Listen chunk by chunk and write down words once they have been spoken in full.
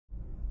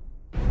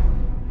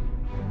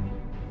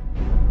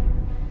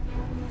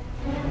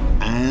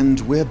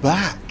And we're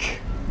back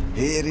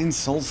here in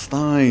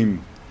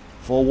Solstheim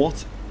for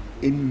what,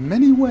 in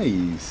many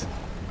ways,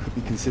 could be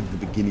considered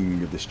the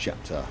beginning of this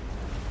chapter.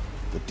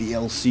 The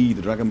DLC,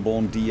 the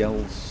Dragonborn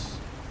DLs.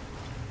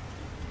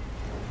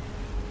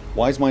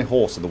 Why is my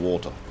horse in the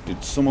water?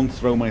 Did someone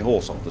throw my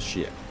horse off the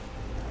ship?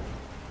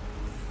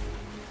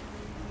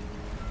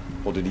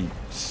 Or did he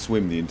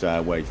swim the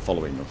entire way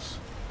following us?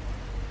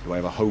 Do I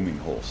have a homing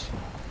horse?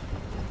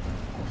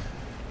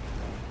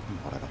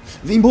 Whatever.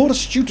 The more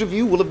astute of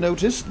you will have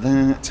noticed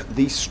that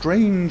the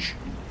strange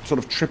sort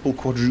of triple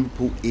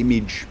quadruple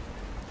image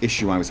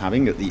issue I was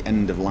having at the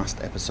end of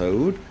last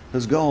episode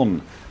has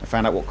gone. I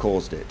found out what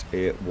caused it.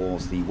 It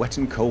was the Wet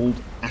and Cold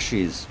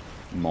Ashes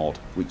mod,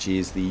 which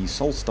is the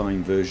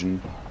Solstheim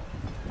version.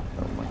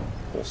 Oh, my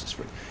horse is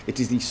free. It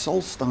is the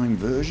Solstheim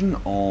version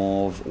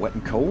of Wet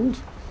and Cold.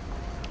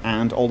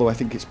 And although I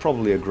think it's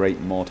probably a great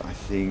mod, I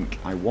think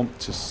I want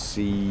to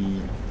see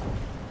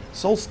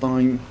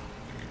Solstheim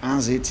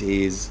as it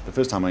is the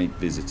first time I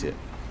visit it,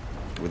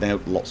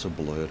 without lots of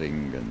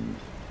blurring and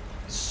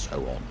so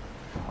on.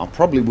 I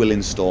probably will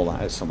install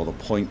that at some other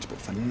point, but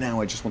for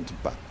now I just want to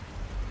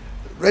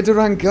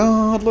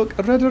Redderangard! Look,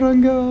 a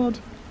Redderangard!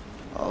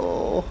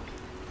 Oh,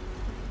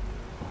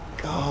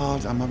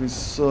 God, I'm having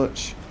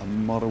such a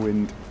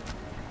Morrowind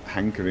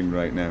hankering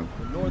right now.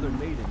 The Northern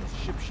Maiden is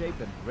shipshape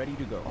and ready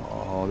to go.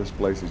 Oh, this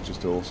place is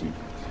just awesome.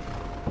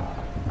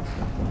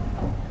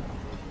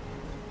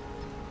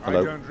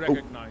 Hello. I don't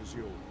recognize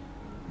you.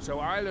 So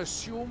I'll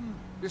assume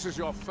this is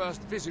your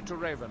first visit to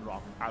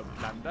Ravenrock,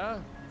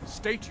 Outlander.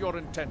 State your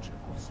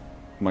intentions.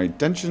 My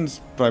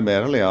intentions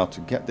primarily are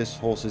to get this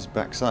horse's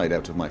backside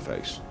out of my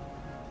face.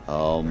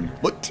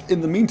 But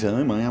in the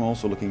meantime, I am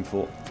also looking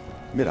for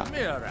Mirak.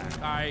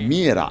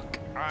 Mirak.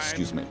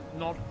 Excuse me.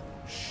 Not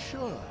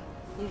sure.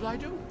 But I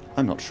do.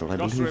 I'm not sure I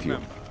Just believe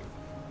remember,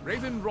 you.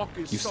 Ravenrock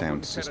is You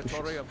sovereign sound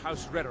territory of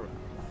House Redderin.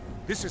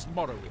 This is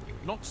Morrowind,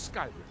 not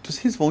Skyrim. Does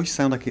his voice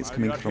sound like it's While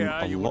coming you're from here,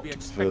 a you will lot be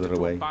expected further to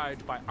away?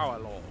 abide by our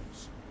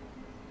laws.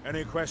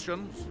 Any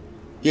questions?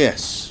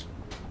 Yes.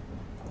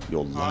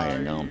 You're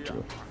lying, aren't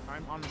you?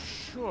 I'm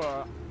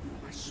unsure.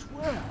 I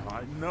swear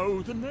I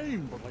know the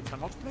name, but I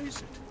cannot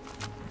place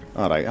it.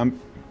 Alright,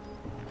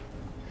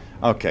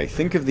 okay,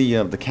 think of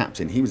the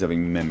captain. He was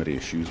having memory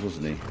issues,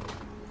 wasn't he?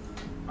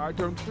 I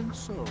don't think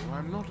so.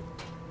 I'm not...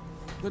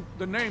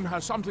 The name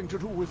has something to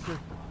do with the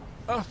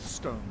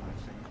Earthstone,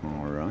 I think.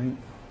 Alright.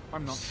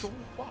 I'm not sure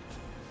what.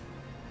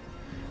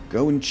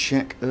 Go and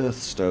check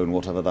Earthstone,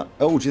 whatever that...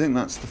 Oh, do you think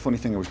that's the funny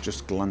thing I was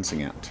just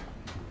glancing at?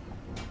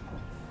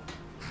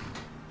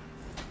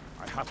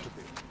 I have to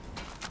be.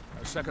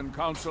 As second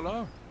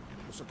counselor,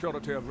 the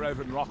security of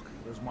Ravenrock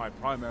is my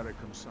primary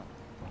concern.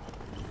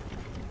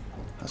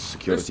 Has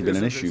security been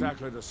an This issue? isn't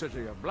exactly the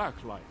city of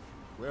Blacklight.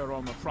 We're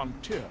on the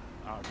frontier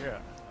out here,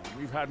 and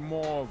we've had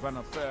more than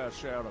a fair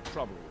share of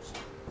troubles.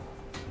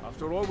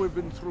 After all we've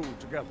been through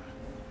together,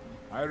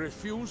 I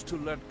refuse to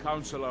let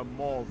Councillor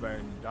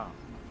Morvain down.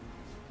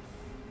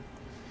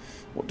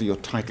 What do your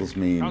titles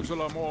mean?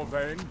 Councillor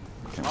Morvain,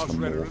 House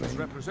Councillor Rederin's Morvain.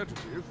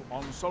 representative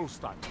on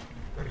Solstheim.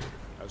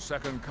 As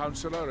second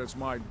councillor, it's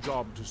my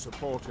job to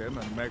support him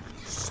and make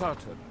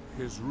certain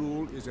his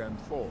rule is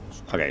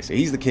enforced. Okay, so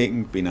he's the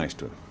king. Be nice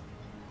to him.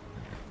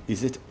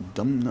 Is it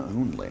Dumna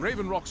only?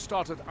 Ravenrock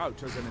started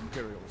out as an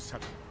imperial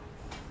settlement,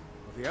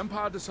 but the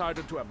Empire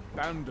decided to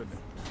abandon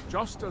it,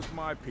 just as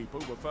my people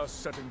were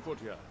first setting foot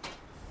here.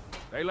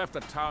 They left the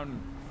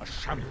town a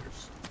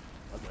shambles,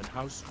 but when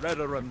House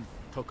Redderin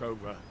took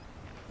over,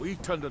 we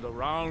turned it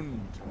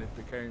around and it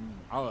became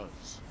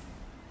ours.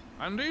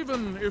 And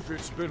even if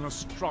it's been a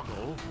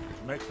struggle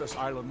to make this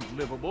island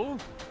livable,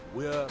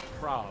 we're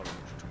proud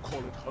to call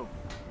it home.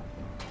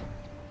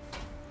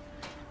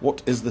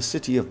 What is the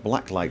city of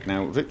Blacklight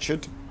now?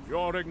 Richard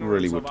Your ignorance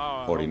really would of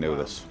our already know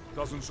homeland this.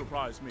 doesn't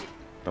surprise me.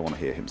 I don't want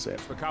to hear him say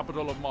it, The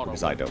capital of Morrowind.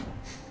 because I don't.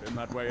 Been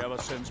that way ever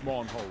since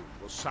Mournhold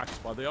was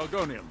sacked by the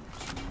Argonians.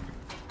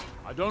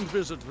 I don't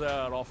visit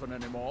there often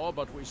anymore,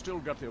 but we still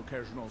get the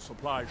occasional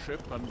supply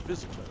ship and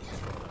visitors.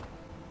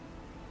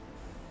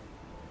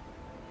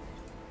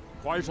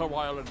 Quite a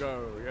while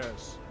ago,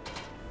 yes.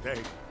 They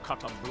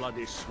cut a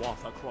bloody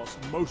swath across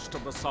most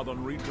of the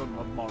southern region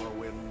of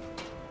Morrowind.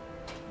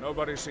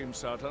 Nobody seems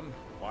certain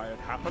why it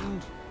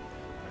happened.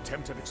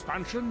 Attempted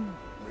expansion,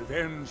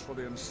 revenge for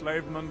the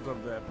enslavement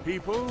of their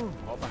people,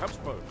 or perhaps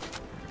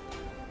both.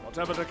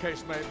 Whatever the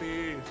case may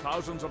be,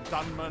 thousands of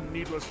Dunmen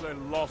needlessly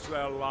lost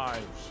their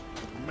lives.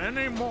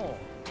 Many more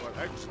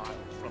were exiled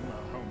from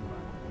their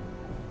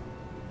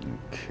homeland.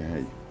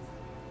 Okay.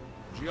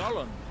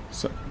 Giallan,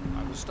 So,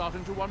 I was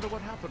starting to wonder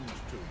what happened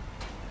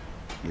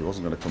to. he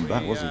wasn't going to come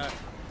back, was he?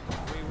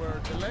 We were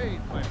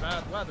delayed by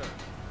bad weather.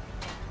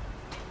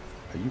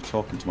 Are you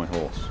talking to my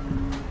horse?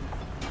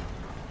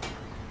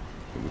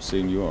 It would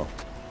seem you are.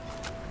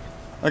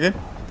 Okay.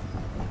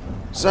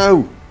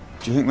 So,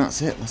 do you think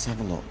that's it? Let's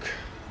have a look.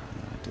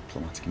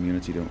 Diplomatic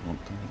immunity, don't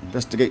want to.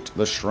 Investigate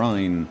the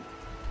shrine.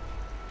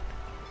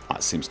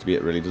 That seems to be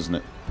it, really, doesn't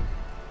it?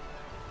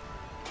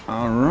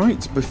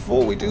 Alright,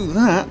 before we do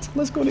that,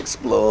 let's go and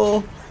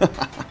explore.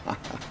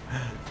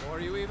 Before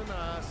you even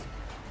ask,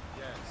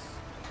 yes,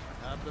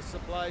 I have the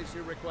supplies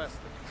you requested.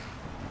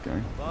 Okay.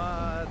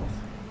 But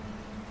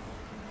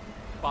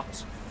But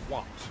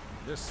what?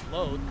 this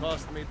load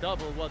cost me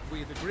double what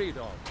we'd agreed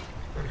on.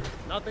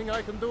 Nothing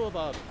I can do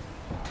about it.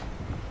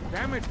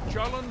 Damn it,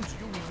 Jolland,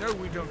 you know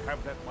we don't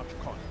have that much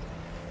coin.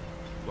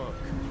 Look,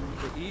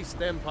 the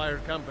East Empire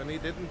Company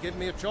didn't give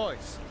me a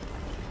choice.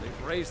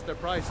 They've raised their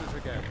prices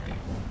again,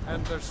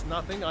 and there's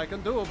nothing I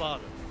can do about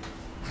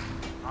it.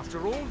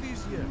 After all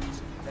these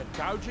years, they're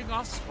gouging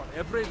us for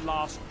every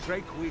last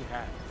drake we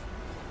have.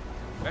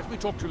 Let me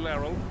talk to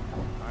Laeral.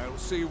 I'll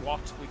see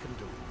what we can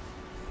do.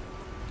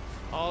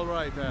 All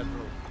right,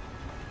 Admiral.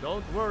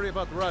 Don't worry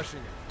about rushing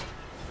it.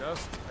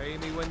 Just pay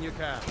me when you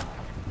can.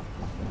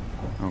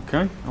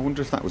 Okay, I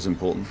wonder if that was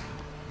important.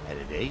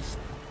 Headed east.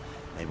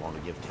 They want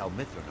to give Tel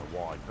Mithrin a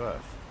wide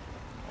berth.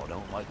 I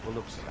don't like the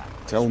looks of that.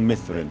 Tel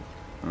Mithrin.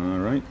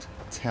 Alright.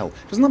 Tel.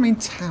 Doesn't that mean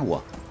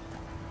tower?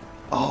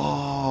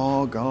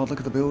 Oh god, look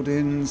at the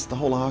buildings, the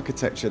whole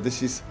architecture.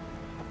 This is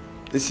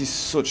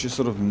such a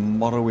sort of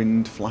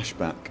Morrowind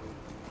flashback.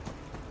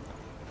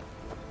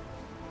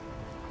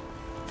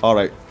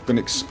 Alright,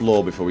 gonna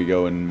explore before we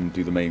go and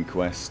do the main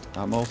quest.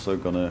 I'm also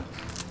gonna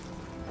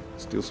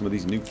steal some of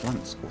these new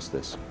plants. What's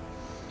this?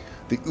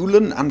 The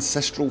Ulan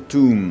Ancestral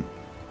Tomb.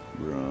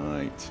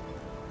 Right.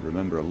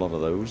 Remember a lot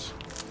of those.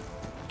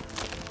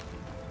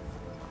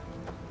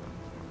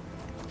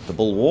 The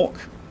Bulwark.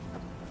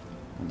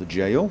 And the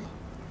jail.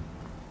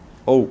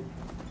 Oh,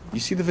 you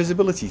see the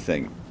visibility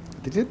thing?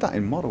 They did that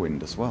in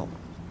Morrowind as well.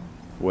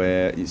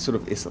 Where it's sort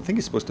of, I think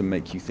it's supposed to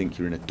make you think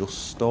you're in a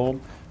dust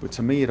storm, but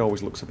to me it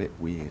always looks a bit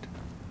weird.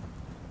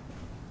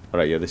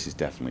 Alright, yeah, this is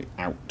definitely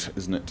out,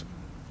 isn't it?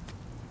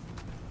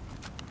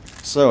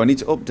 So I need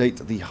to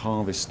update the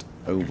harvest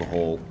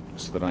overhaul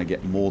so that I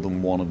get more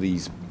than one of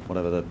these,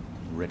 whatever the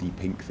ready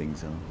pink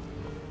things are.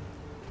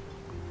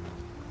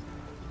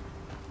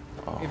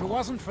 Oh. If it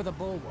wasn't for the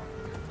bulwark,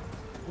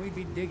 we'd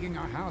be digging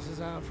our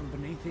houses out from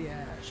beneath the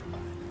ash by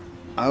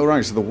now. Oh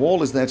right, so the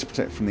wall is there to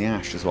protect from the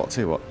ash as well. I'll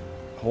tell you what,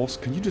 horse,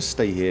 can you just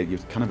stay here? You're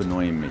kind of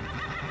annoying me.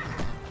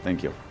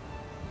 Thank you.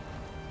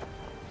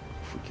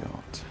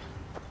 Forgot.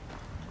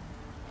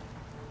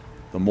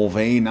 The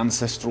Morvain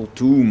Ancestral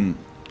Tomb.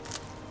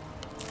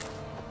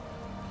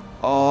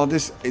 Oh,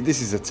 this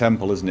is a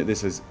temple, isn't it?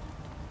 This is...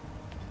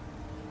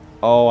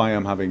 Oh, I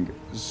am having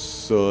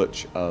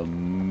such a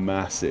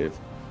massive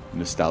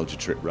nostalgia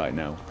trip right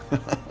now.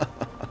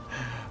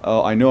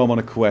 Oh, I know I'm on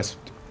a quest,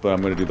 but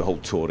I'm going to do the whole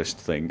tourist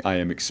thing. I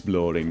am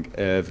exploring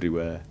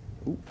everywhere.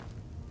 Ooh.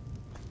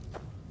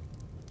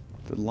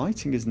 The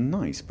lighting is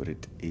nice, but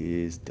it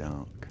is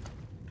dark.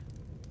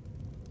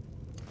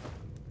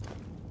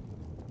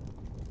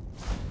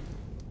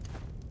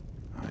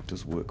 Oh, it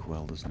does work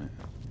well, doesn't it?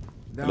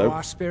 Though Hello?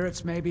 our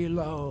spirits may be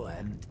low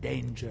and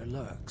danger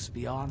lurks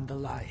beyond the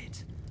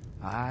light,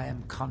 I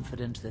am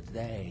confident that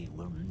they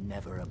will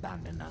never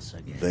abandon us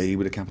again. They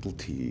with a capital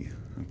T.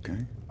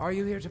 Okay. Are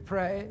you here to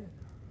pray?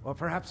 Or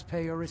perhaps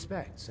pay your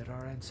respects at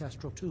our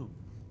ancestral tomb?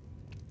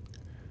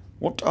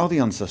 What are the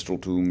ancestral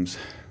tombs?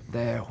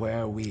 They're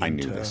where we I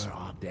knew inter this.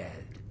 our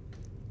dead.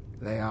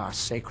 They are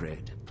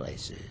sacred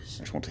places,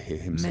 I just want to hear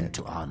him say meant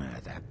it. to honor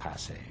their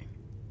passing.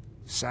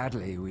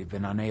 Sadly, we've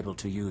been unable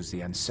to use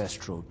the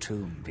ancestral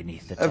tomb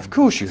beneath the Of temple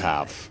course you today,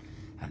 have.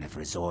 and have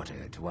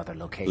resorted to other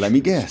locations. Let me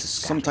to guess.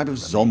 Some scatter type of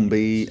the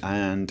zombie remains.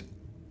 and...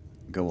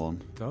 Go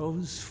on.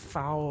 Those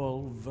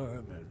foul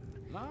vermin,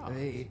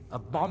 the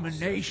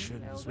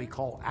abominations we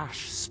call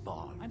ash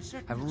spawn,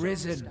 have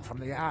risen from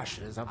the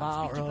ashes of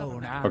our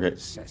own Okay.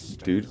 ancestors.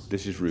 Dude,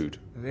 this is rude.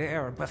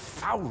 They're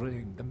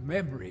befouling the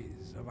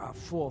memories of our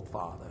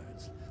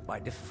forefathers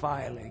by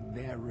defiling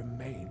their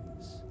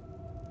remains.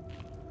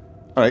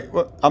 Alright,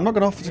 well, I'm not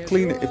going to offer to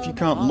clean it if you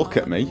can't look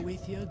at me.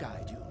 With you,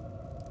 guide you.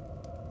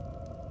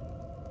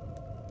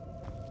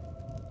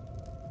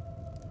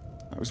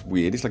 That was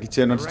weird. It's like he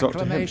turned around to talk to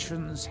him.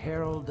 Reclamations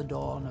herald the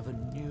dawn of a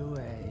new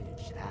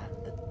age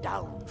and the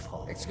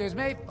downfall. Excuse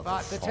me,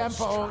 but the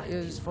temple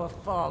is for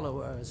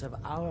followers of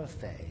our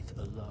faith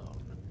alone.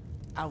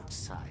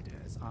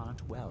 Outsiders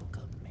aren't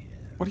welcome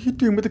here. What are you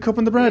doing with the cup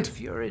and the bread? If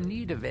you're in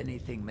need of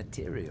anything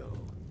material,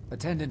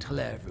 Attendant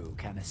Hilaru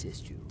can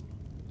assist you.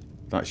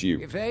 That's you.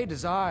 If they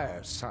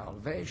desire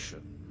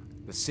salvation,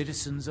 the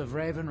citizens of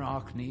Raven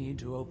Rock need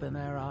to open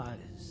their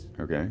eyes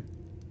Okay.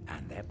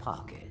 and their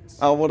pockets.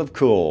 Oh, well, of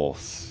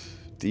course.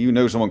 Do you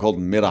know someone called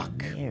Mirak?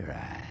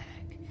 Mirak.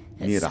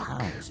 It Mirak.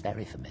 sounds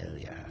very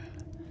familiar.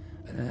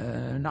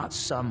 Not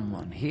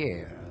someone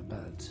here,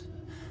 but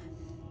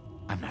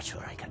I'm not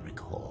sure I can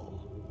recall.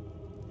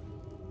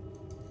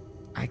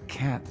 I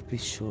can't be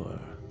sure.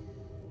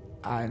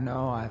 I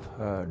know I've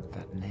heard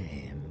that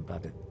name,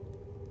 but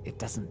it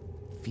doesn't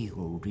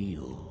feel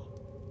real.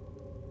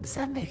 Does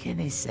that make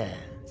any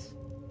sense?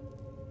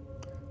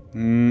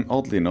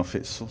 Oddly enough,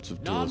 it sort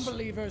of does.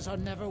 Non-believers are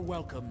never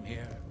welcome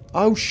here.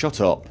 Oh,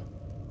 shut up.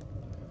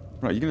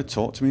 Right, you going to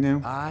talk to me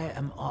now? I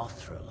am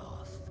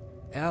Arthraloth,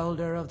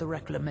 elder of the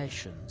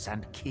reclamations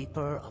and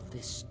keeper of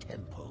this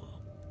temple.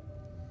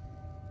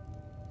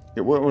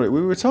 Yeah, we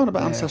were talking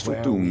about ancestral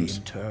Where tombs. we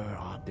inter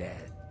our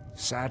dead.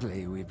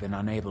 Sadly, we've been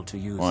unable to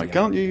use Why the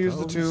can't you use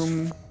old the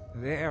tomb?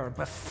 They're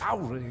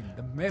befouling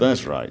the memory.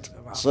 That's right.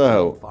 of our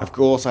So, forefathers. of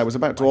course, I was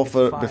about to Like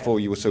offer, fire before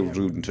you were so never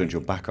rude and turned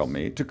your fades. back on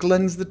me, to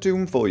cleanse the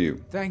tomb for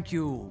you. Thank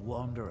you,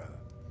 Wanderer.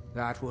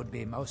 That would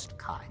be most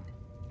kind.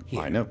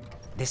 Here, I know.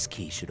 this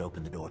key should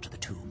open the door to the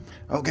tomb.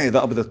 Okay,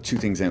 that'll be the two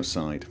things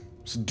outside.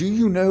 So, do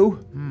you know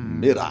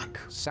Mirak?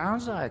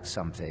 Sounds like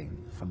something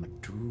from a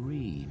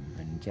dream,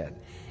 and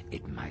yet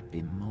it might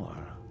be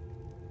more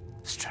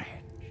strange.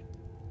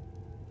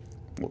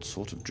 What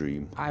sort of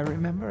dream? I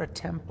remember a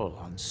temple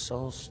on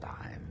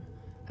Solstheim,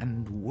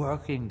 and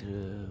working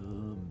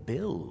to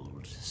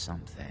build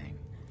something.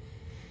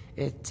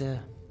 It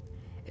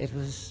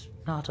was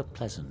not a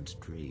pleasant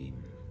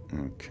dream.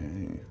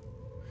 Okay.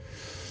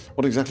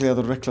 What exactly are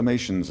the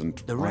reclamations and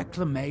The why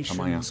reclamations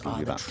am I asking are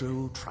you the that?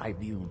 true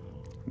tribunal.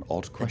 An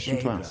odd The question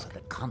to Daedra ask.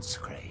 that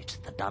consecrate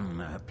the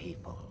Dunmer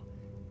people,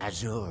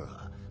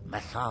 Azura,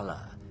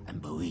 Methala,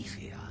 and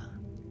Boethia.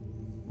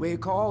 We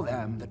call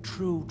them the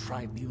true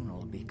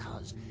tribunal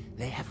because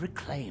they have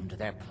reclaimed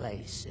their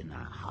place in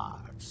our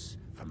hearts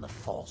from the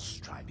false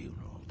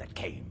tribunal that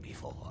came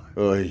before.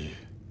 Oy.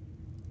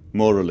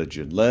 More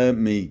religion. Let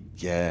me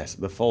guess.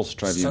 The false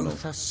tribunal.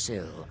 Sotha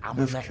Sil, Of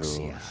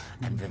Amalexia, course.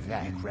 and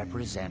Vivek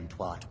represent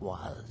what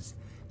was.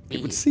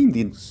 It would seem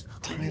the Beings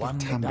who entire won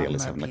the Tamriel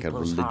is Dunmer having like a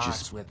people's religious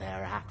hearts with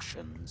their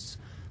actions,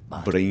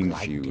 but brain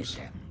blinded fuse.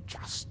 them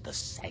just the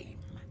same.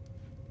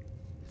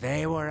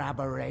 They were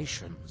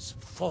aberrations,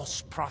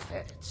 false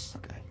prophets.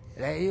 Okay.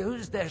 They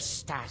used their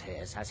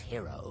status as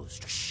heroes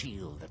to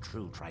shield the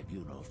true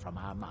tribunal from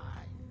our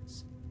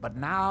minds. But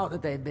now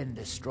that they've been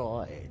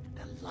destroyed,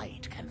 the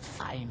light can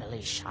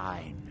finally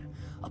shine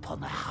upon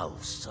the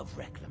House of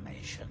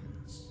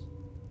Reclamations.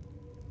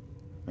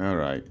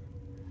 Alright.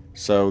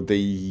 So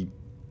these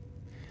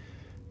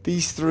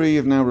three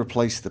have now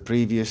replaced the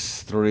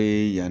previous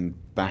three, and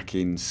back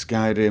in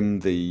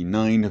Skyrim, the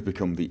 9 have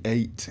become the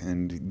 8,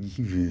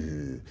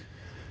 and...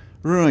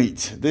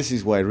 Right, this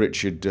is where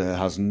Richard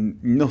has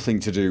nothing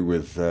to do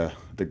with the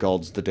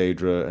gods, the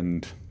Daedra,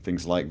 and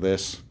things like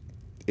this.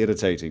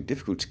 Irritating,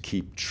 difficult to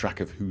keep track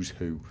of who's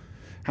who.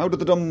 How did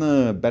the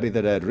Dunmer bury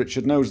their dead?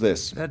 Richard knows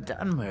this. The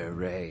Dunmer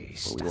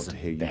race Well, we want to doesn't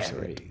hear you say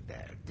bury it.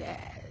 their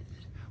dead,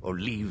 or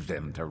leave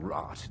them to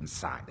rot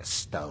inside a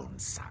stone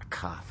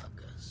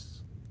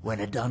sarcophagus.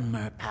 When a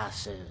Dunmer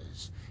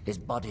passes, his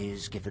body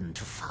is given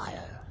to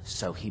fire,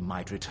 so he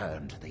might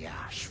return to the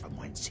ash from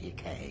whence he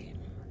came.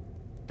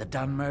 The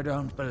Dunmer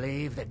don't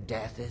believe that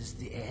death is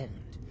the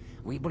end.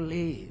 We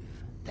believe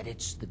that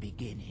it's the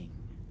beginning.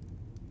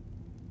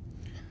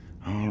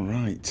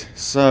 Alright,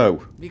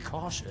 so... Be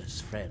cautious,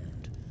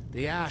 friend.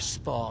 The ash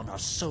spawn are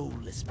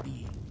soulless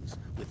beings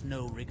with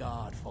no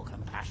regard for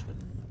compassion.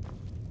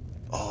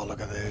 Oh,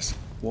 look at this.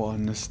 What a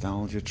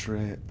nostalgia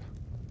trip.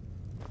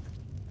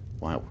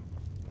 Wow.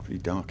 Pretty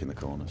dark in the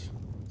corners.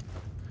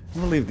 I'm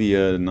going to leave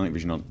the night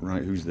vision on.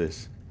 Right, who's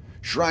this?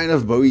 Shrine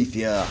of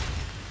Boethia.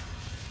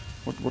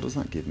 What does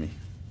that give me?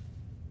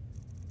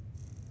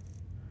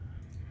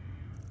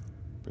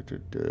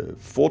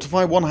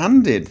 Fortify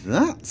one-handed.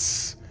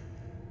 That's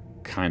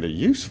kind of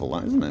useful,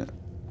 that, isn't it?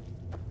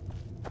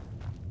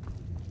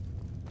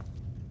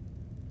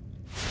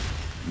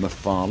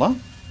 Mephala.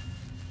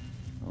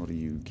 What are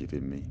you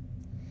giving me?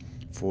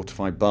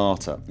 Fortify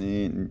barter.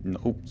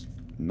 No,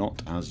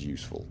 not as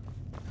useful.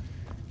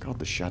 God,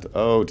 the shadow.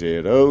 Oh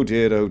dear, oh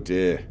dear, oh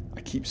dear.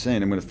 I keep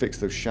saying I'm going to fix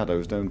those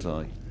shadows, don't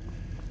I?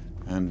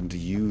 And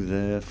you,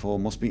 therefore,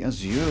 must be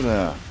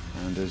Azura.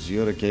 And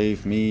Azura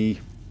gave me...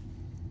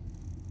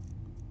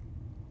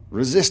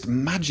 Resist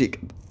magic.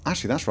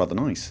 Actually, that's rather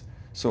nice.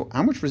 So,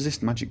 how much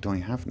resist magic do I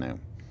have now?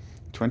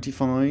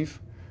 25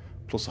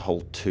 plus a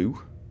whole 2.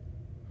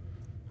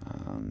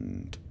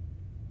 And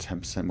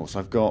 10% more. So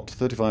I've got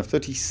 35,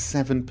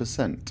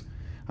 37%.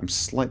 I'm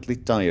slightly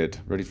tired,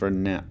 ready for a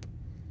nap.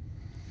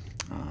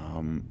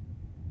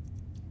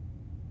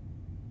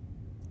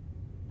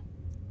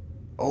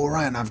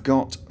 Alright, and I've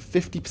got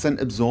 50%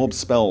 absorb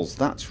spells.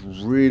 That's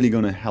really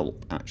going to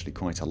help, actually,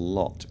 quite a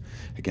lot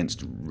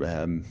against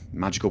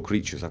magical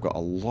creatures. I've got a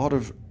lot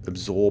of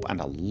absorb and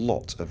a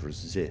lot of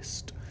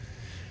resist.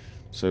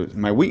 So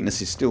my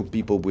weakness is still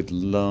people with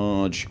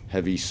large,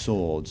 heavy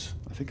swords.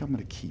 I think I'm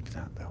going to keep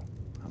that, though.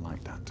 I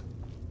like that.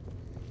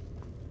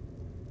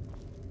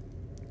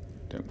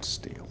 Don't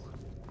steal.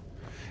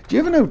 Do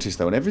you ever notice,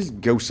 though, whenever you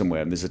go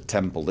somewhere and there's a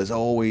temple, there's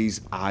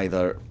always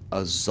either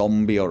a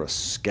zombie or a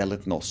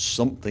skeleton or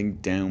something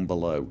down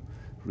below?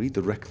 Read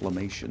the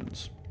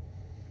reclamations.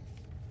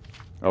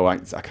 Oh, I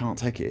can't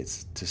take it.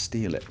 It's to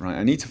steal it. Right,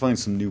 I need to find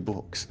some new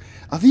books.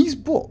 Are these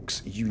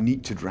books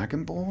unique to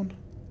Dragonborn?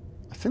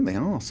 I think they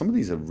are. Some of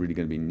these are really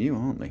going to be new,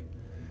 aren't they?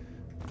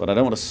 But I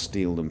don't want to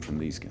steal them from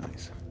these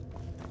guys.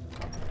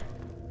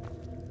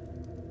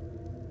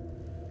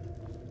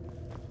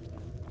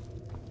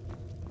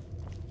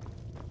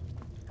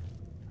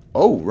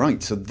 Oh,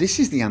 right. So this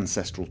is the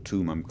ancestral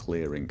tomb I'm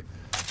clearing.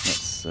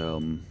 Let's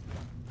Let's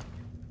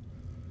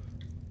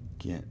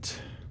get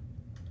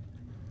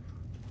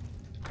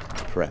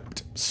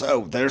prepped.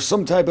 So there's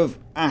some type of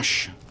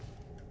ash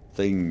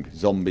thing,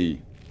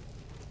 zombie,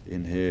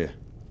 in here.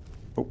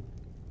 Oh,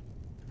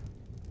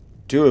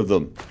 2 of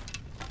them.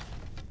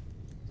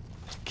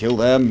 Kill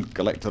them.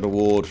 Collect a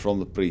reward from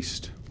the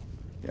priest.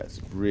 Yeah,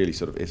 it's really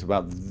sort of, it's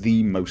about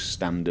the most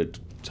standard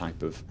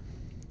type of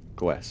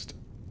quest.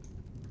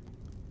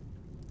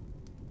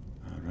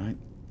 Alright.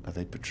 Are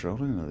they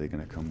patrolling? Are they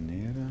going to come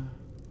nearer?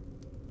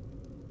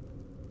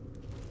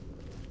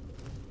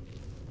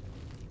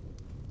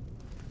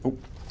 Oh.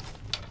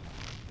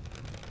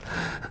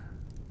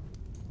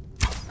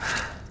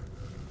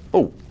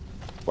 Oh.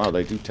 Wow,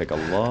 they do take a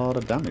lot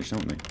of damage,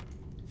 don't they?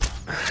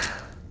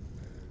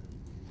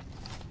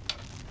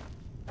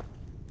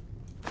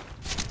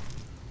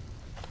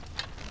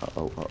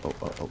 Uh-oh, uh-oh,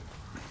 uh-oh.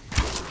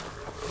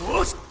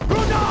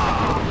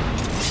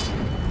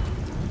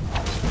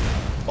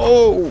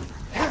 Oh!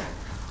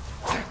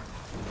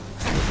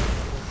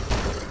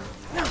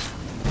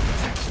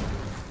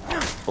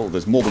 Oh,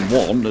 there's more than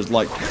one. There's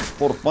like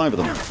 4 or 5 of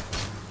them.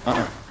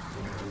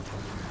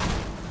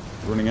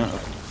 Running out of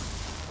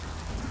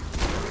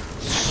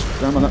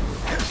stamina.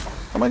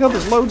 Oh my god,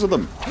 there's loads of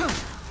them.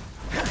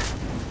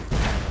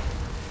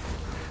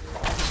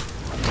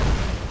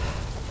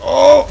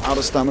 Oh, out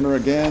of stamina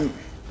again.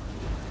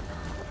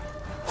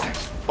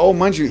 Oh,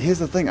 mind you, here's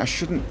the thing. I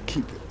shouldn't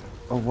keep...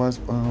 Oh, where's...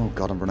 Oh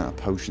god, I'm running out of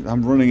potions.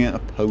 I'm running out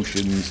of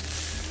potions.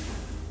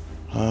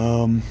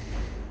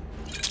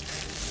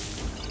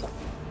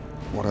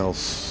 What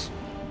else?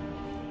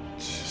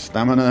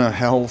 Stamina,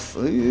 health.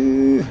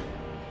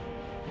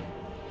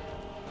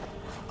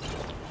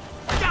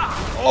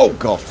 Oh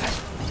god.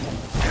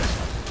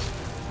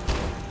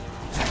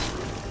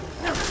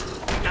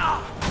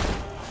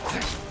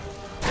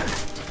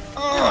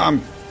 Oh,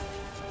 I'm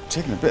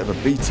taking a bit of a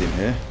beating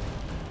here.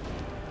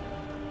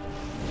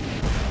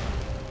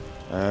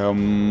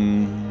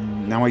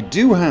 Now I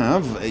do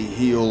have a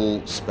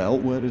heal spell.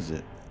 Where is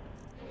it?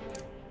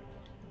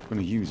 I'm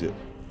going to use it.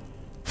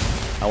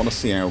 I want to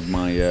see how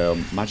my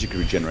magicka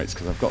regenerates,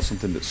 because I've got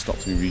something that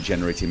stops me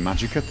regenerating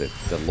magicka,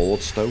 the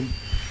Lord Stone.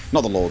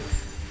 Not the Lord.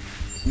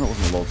 No, it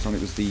wasn't the Lord Stone,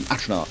 it was the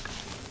Atronach.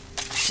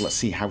 So let's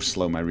see how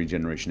slow my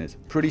regeneration is.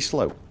 Pretty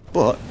slow.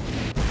 But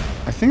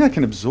I think I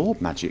can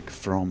absorb magic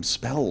from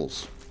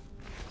spells.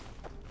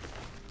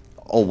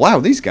 Oh wow,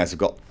 these guys have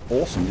got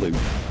awesome loot.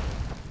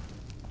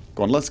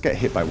 Go on, let's get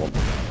hit by one.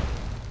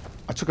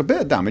 I took a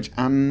bit of damage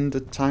and a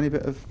tiny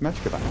bit of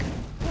magicka back.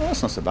 Oh,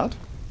 that's not so bad.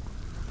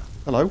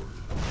 Hello.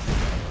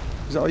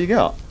 Is that all you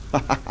got?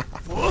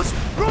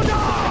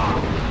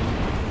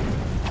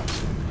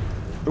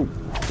 Oh,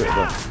 bit of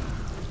a...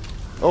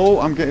 Oh,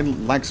 I'm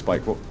getting lag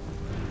spike. What?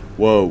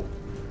 Whoa.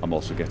 I'm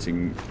also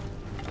getting...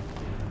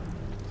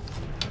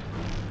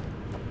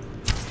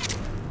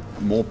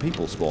 more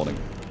people spawning.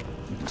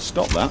 You can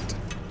stop that.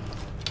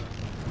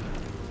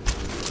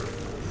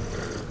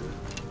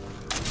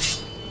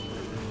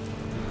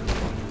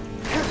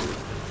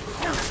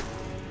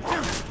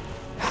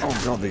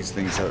 Oh god, these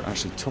things are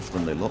actually tougher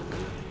than they look.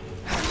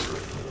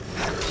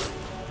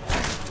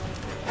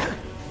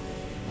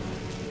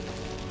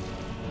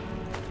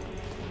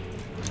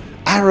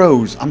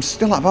 Arrows! I'm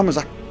still out of arrows.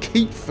 I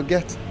keep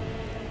forgetting.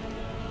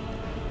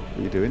 What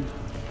are you doing?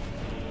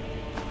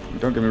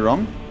 Don't get me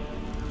wrong.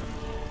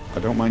 I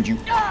don't mind you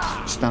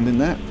standing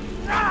there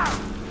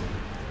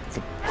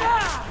for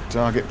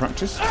target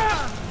practice.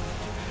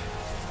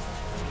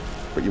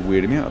 But you're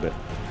weirding me out a bit.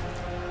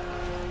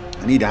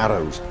 I need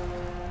arrows.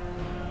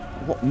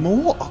 What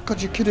more? Oh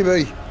god, you're kidding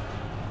me.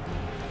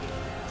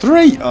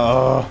 3!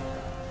 Oh.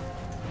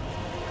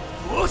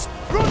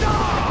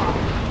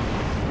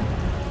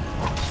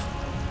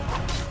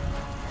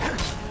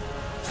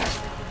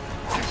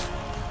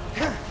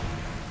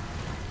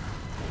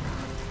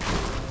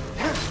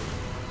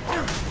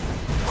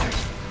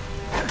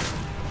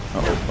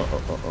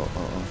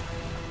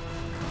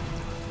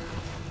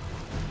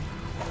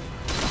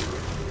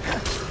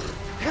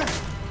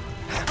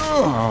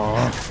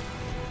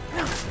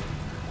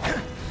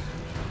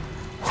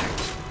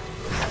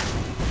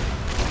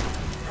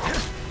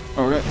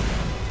 Okay.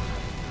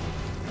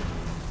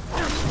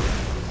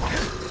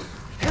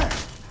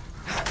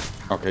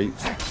 Okay,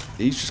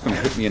 he's just going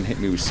to hit me and hit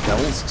me with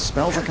spells.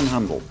 Spells I can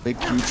handle. Big,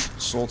 huge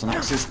swords and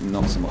axes,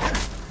 not so much.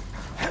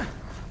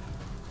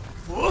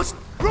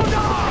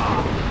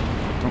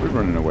 Don't be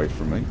running away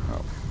from me.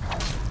 Oh,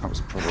 that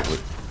was probably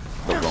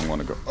the wrong one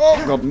to go.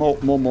 Oh god, more.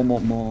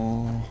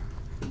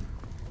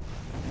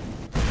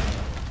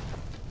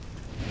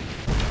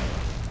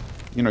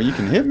 You know, you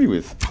can hit me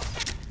with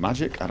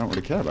magic. I don't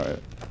really care about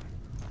it.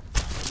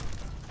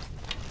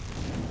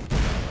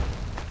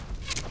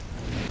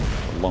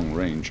 Long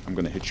range, I'm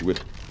going to hit you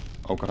with...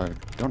 Oh god, I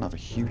don't have a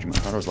huge amount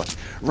of arrows left.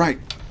 Right,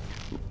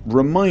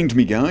 remind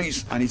me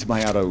guys, I need to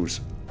buy arrows.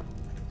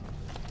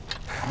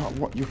 Oh,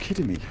 what, you're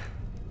kidding me?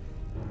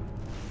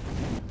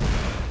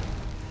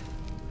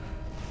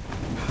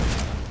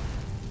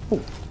 Oh.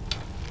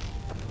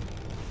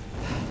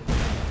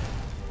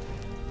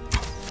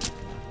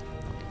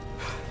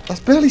 That's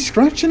barely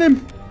scratching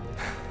him.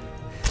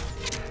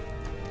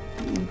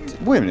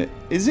 Wait a minute.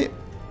 Is it...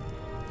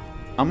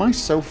 Am I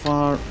so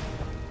far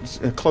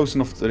close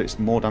enough that it's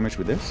more damage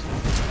with this?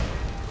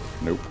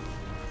 Nope.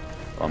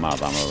 Oh, I'm out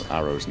of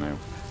arrows now.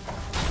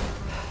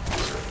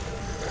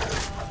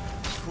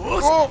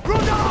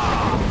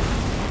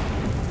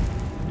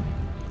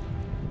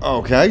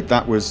 Okay,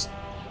 that was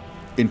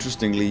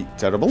interestingly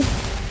terrible.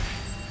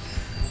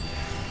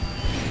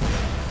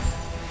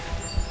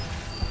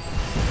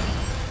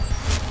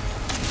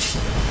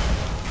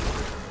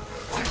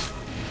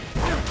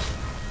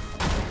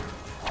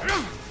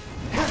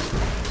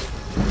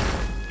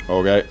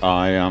 Okay,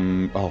 I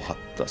am... Oh,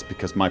 that's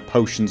because my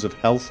potions of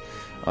health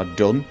are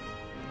done.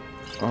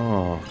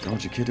 Oh,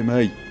 God, you're kidding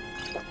me.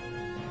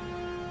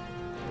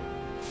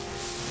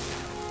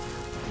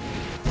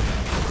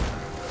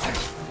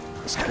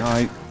 This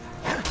guy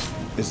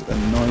is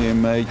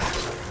annoying me.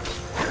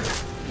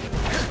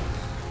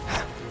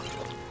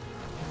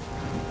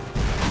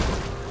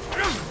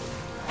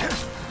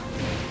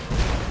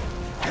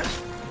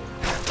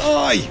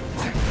 Die!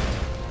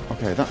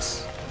 Okay,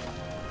 that's...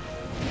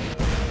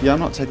 Yeah, I'm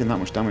not taking that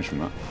much damage from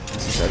that.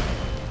 That's okay.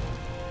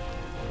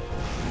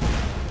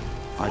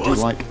 I do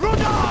like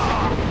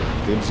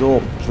the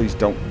absorb. Please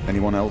don't.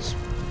 Anyone else?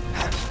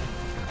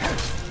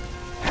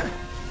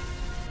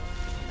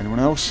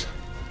 Anyone else?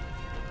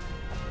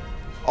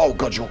 Oh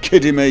God, you're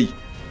kidding me!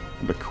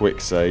 And a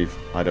quick save.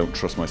 I don't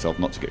trust myself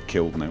not to get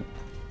killed now.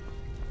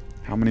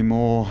 How many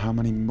more? How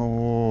many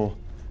more?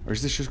 Or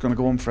is this just going to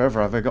go on forever?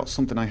 Have I got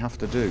something I have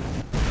to do?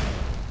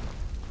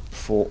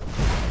 Before...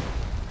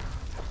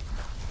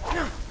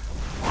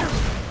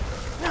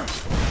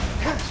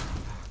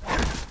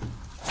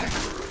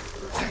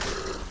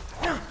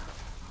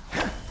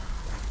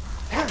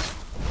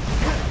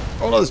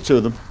 Oh no, there's two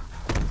of them.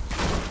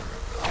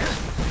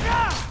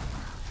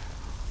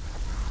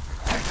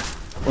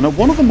 Well, now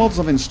one of the mods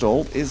I've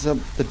installed is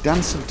the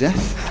Dance of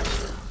Death.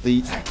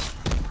 The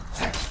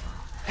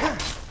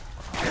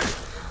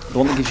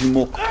one that gives you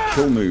more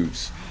kill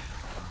moves.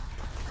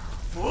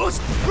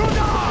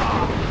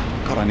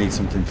 God, I need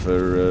something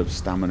for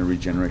stamina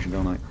regeneration,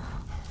 don't I?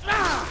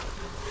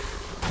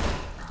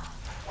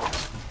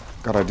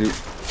 God, I do.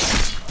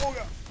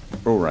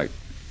 Alright.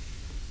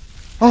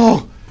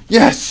 Oh,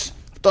 yes!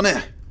 I've done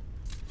it!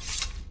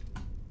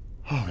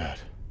 Oh, God.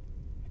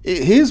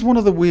 Here's one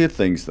of the weird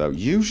things, though.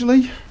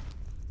 Usually,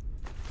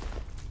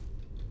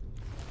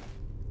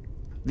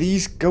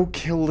 these go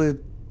kill the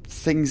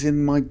things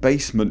in my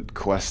basement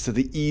quests are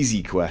the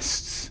easy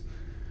quests.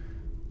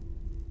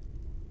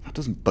 That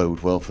doesn't bode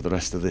well for the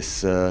rest of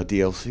this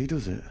DLC,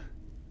 does it?